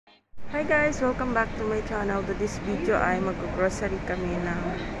Hi guys! Welcome back to my channel. To this video ay mag-grocery kami ng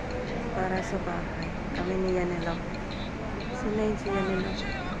para sa bahay. Kami ni Yanela. Sino yun si Yanela?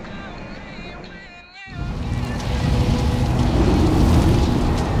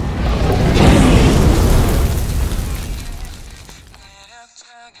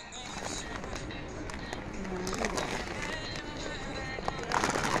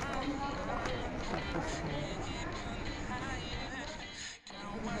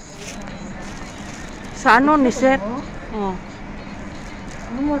 Sa ano ni Seth? Oh.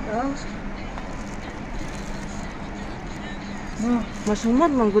 Sumot ah.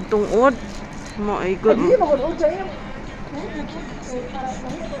 Masumot man gud tong od. My god. Hindi mo gud sa iyo.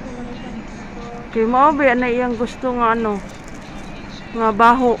 Kay mao ba na iyang gusto nga ano? Nga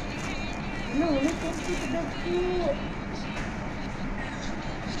baho. No, ulit ko sa dagko.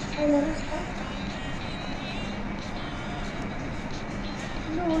 Ay, laras ka.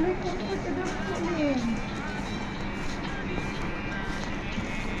 No, ulit ko sa dagko ni.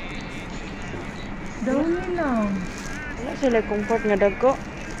 Dawin lang. Wala sila comfort nga dagko.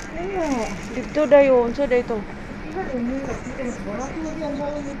 Ano? Dito dayo, unsa dayto? Iba ini, mas barat mo diyan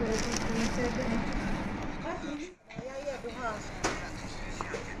dawin ni pero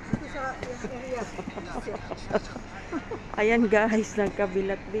Ayan guys,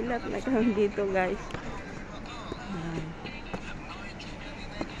 nagkabilat-bilat na kami dito guys.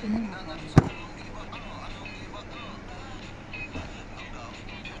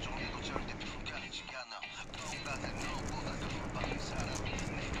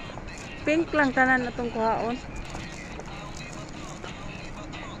 Pink lang tanan na itong kuhaon.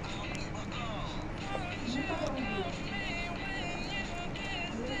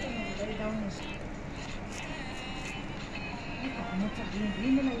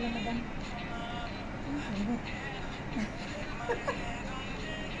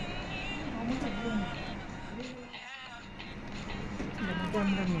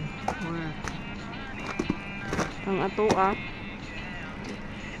 Ang ato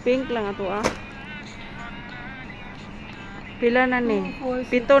pink lang ato pila na ni?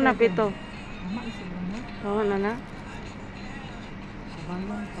 Pito na pito. Oo na na.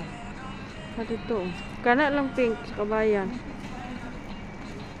 At ito kana lang pink sa kabayan.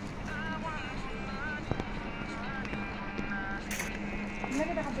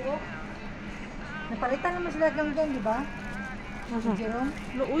 Napalitan naman sila ganggang, di ba? Asa? Jerome?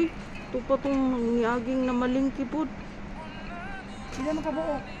 Uy, ito pa itong niaging na malingki po. Sila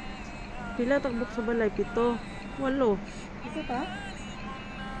makabuo. Pila tagbok sa balay? Pito. Walo. Ito ta?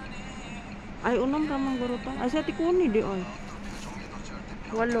 Ay, unang ramang barutan. Ay, sa tikuni di ay.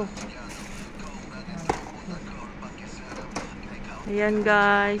 Walo. Ayan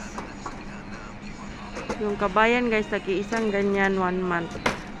guys. Yung kabayan guys, taki isang ganyan 1 month.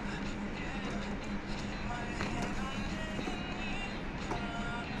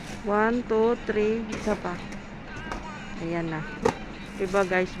 One, two, three, isa pa. Ayan na. Diba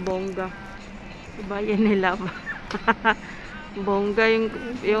guys, bongga. Kabayan nila ba? Bongga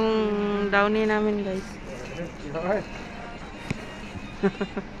yung downy namin guys. Diba?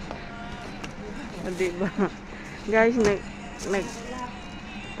 Guys, nag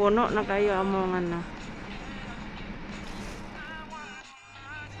puno na kayo amongan na.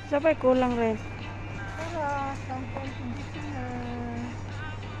 Sabay kulang rin. Tara, sampai hindi na.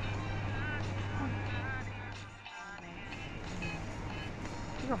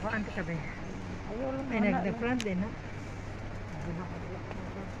 Ikaw pa, ante ka ba? May nag-front din, ha?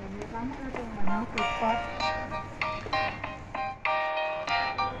 Tama na itong ano, pot.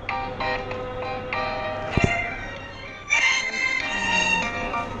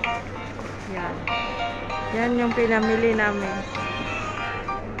 Yan. Yan yung pinamili namin.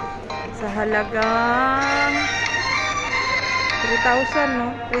 Sa halagang 3,000 no?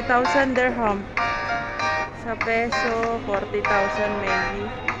 3,000 dirham. Sa peso, 40,000 maybe.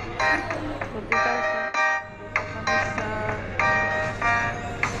 40,000.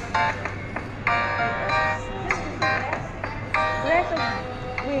 Breast of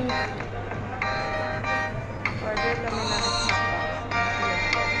wings. Order naman namin snack box.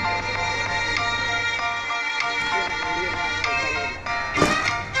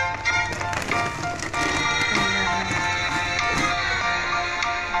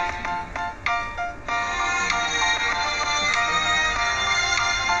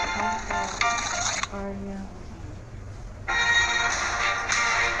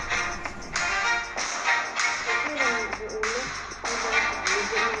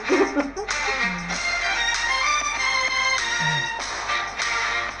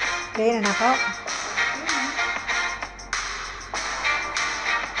 Kaya na ako.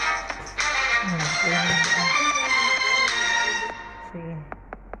 Sige.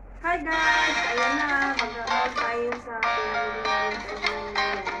 Hi guys! Ayan na. Mag-out tayo sa pinamili namin sa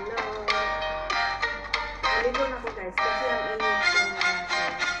Hello. Maligo na ko guys kasi ang init ko na nasa.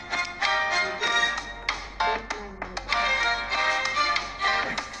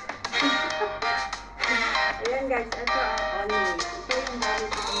 Ayan guys, ito ang always. Ito yung gamit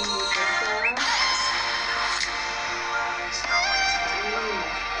ko dito sa yan. Kasi namin yun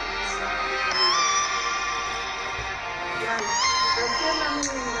guys. Tapos ito.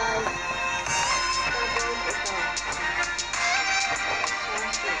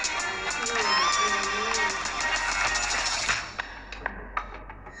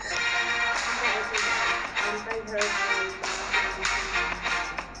 Anti-hair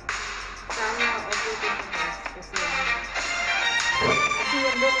sama okay ito guys. Kasi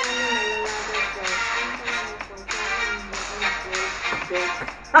yung book namin nalalagay ko. Ang tanong ko,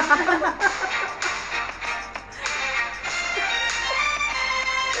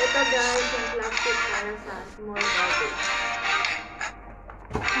 ito guys, yung plastic para sa small garbage.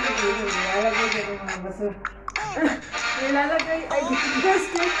 Nilalagay dyan yung mga basura. Nilalagay, ay,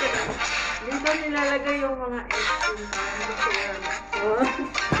 basket ko. Dito nilalagay yung mga eggs yung parang basura na.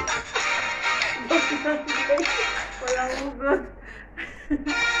 Walang ugot.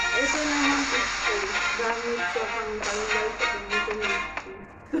 Ito naman toothpaste. Gamit ko pang tanggal sa dito ng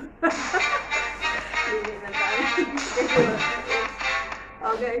hindi na tayo.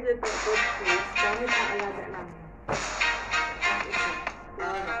 Oh guys, ito toothpaste. Gamit ang alaga namin. At ito,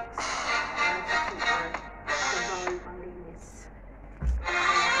 Clorox. Para sa CR. Sa bawal panglinis.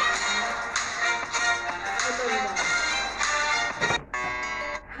 Ito ba?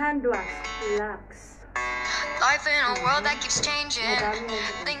 Hand wash. Lux. Life in a world that keeps changing.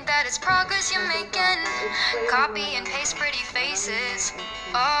 Think that it's progress you're making. Copy and paste pretty faces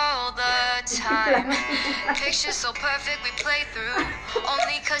all the time. Pictures so perfect we play through.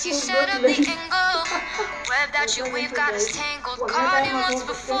 Only cause you set up the angle. Web that you weave got us tangled. Caught in what's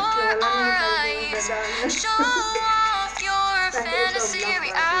before our eyes. Show off your fantasy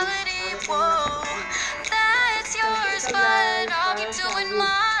reality. Whoa, that's yours, but I'll keep doing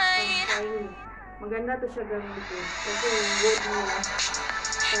mine. Maganda to siya gamitin. Kasi yung wood nila.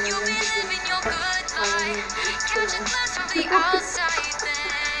 You be living your good life. Catch a glimpse from the outside,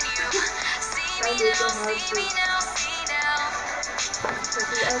 then you see me now, see me now, see now.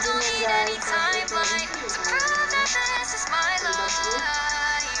 Don't need any timeline to prove that this is my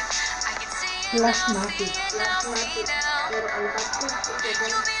life. I can see it now, see it now, see now. Pero ang tapos,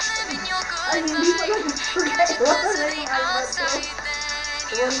 You be living your good life. Catch a glimpse from the outside, then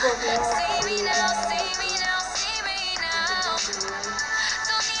you see me now, see me now, see me now.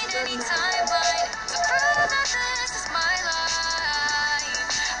 Don't need any timeline to prove that this is my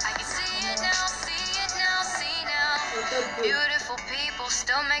life. I can see it now, see it now, see now. Beautiful people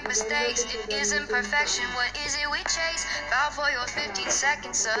still make mistakes. It isn't perfection, what is it we chase? Bow for your 15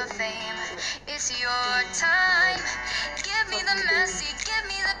 seconds of fame. It's your time. Give me the messy, give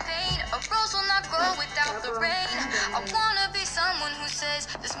me the pain. A rose will not grow without the rain. I wanna be someone who says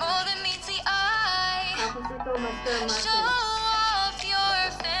there's more than meets the eye. tapos ito, master. Show off your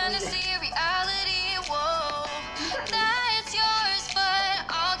fantasy reality. Whoa, that's yours, but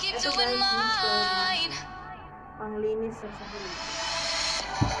I'll keep Ito doing guys, mine. panglinis sa sahig.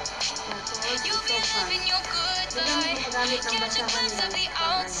 Tapos You ito be pa. living your good life. Catch a glimpse of the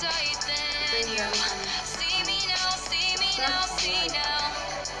outside, then you see me now, see me now, see now.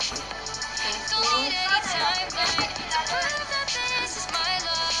 Don't need any timeline to prove that this is my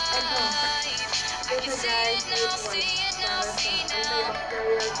life. I can see it now, see it now, see now.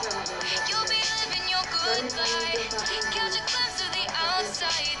 You'll be living your good life. Catch a glimpse of the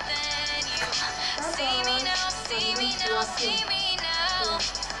outside, then you see me now, see me now, see me now.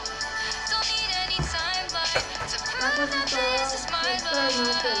 Don't need any timeline to prove that this is my life.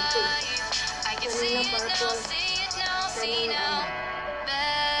 I can see it now, see it now, see now.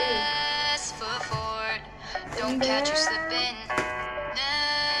 Best foot forward, don't catch you slipping.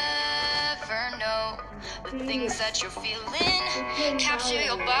 Never know the things that you're feeling. Capture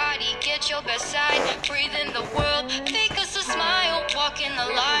your body, get your best side. Breathe in the world, fake us a smile. Walk in the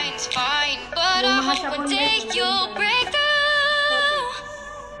lines, fine. But I hope one day you'll break through.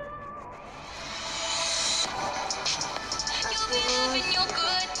 You'll be living your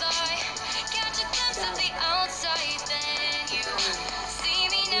good life. Catch a glimpse of the outside, then you see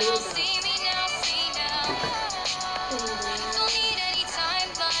me now, see me now, see now. Don't need any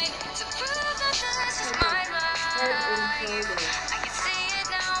timeline to prove that this is my life. I can see it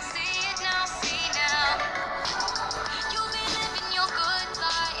now, see it now, see now. You'll be living your good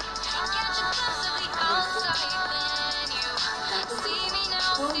life. Catch a glimpse of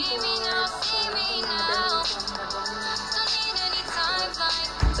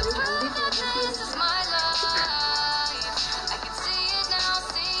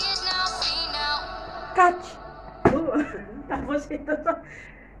Catch! Tapos ito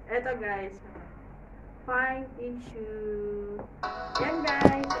guys. Find issue. Yan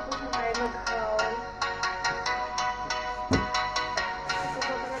guys. Tapos na tayo mag-haul. Ito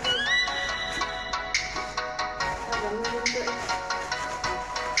po pala guys. Ganun din to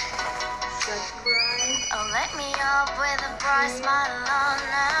Scratch bright. Oh, let me up with a bright smile on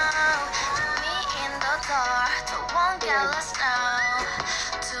now. Me in the dark, don't won't get lost now.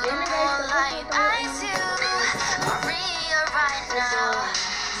 To the moonlight, eyes you, Maria right now.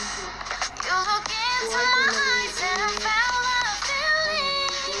 You look into my eyes and I felt a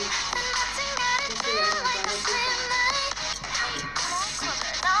feeling. And nothing got it feel like a slim night. Come on closer,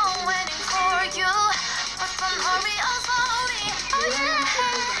 now I'm waiting for you. But don't hurry, oh slowly, oh yeah.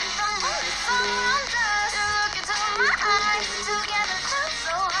 Don't move it so undressed. You look into my eyes, together feel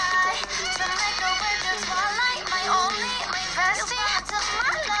so high. To make a way to twilight, my only, my bestie, to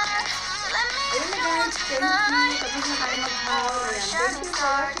my life. Let me feel you tonight. Shining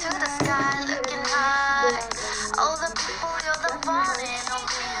star to the sky, looking high. All the people, you're the one and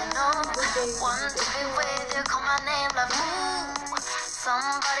only you know. Want to be with you, call my name like ooh.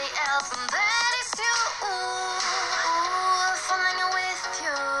 Somebody else, and that is you. Ooh, falling with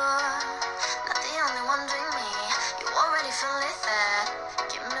you. Not the only one doing me. You already feel it there.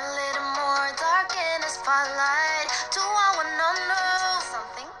 Give me a little more dark in the spotlight. Do I wanna know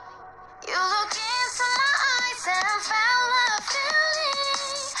something? You look into my eyes and felt a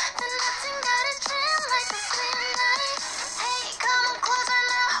feeling. Then nothing got a dream like a slim night. Hey, come on closer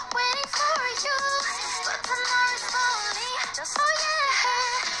now, waiting for you. But tomorrow is slowly, just oh yeah.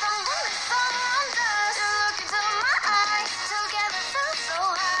 The moon is around us. You look into my eyes, together feel so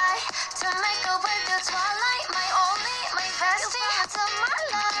high. To make a way to twilight, my only, my bestie, to my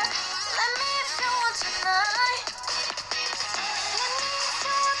life. Let me if you want tonight. Let me if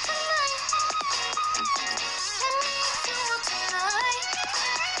you want tonight. Let me if you want tonight.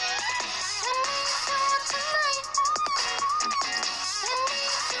 Let me if you want tonight. Let me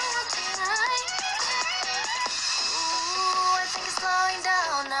if you want tonight. Ooh, I think it's slowing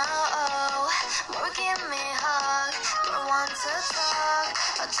down now. More give me a hug. More want to talk.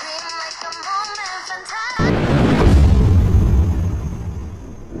 A dream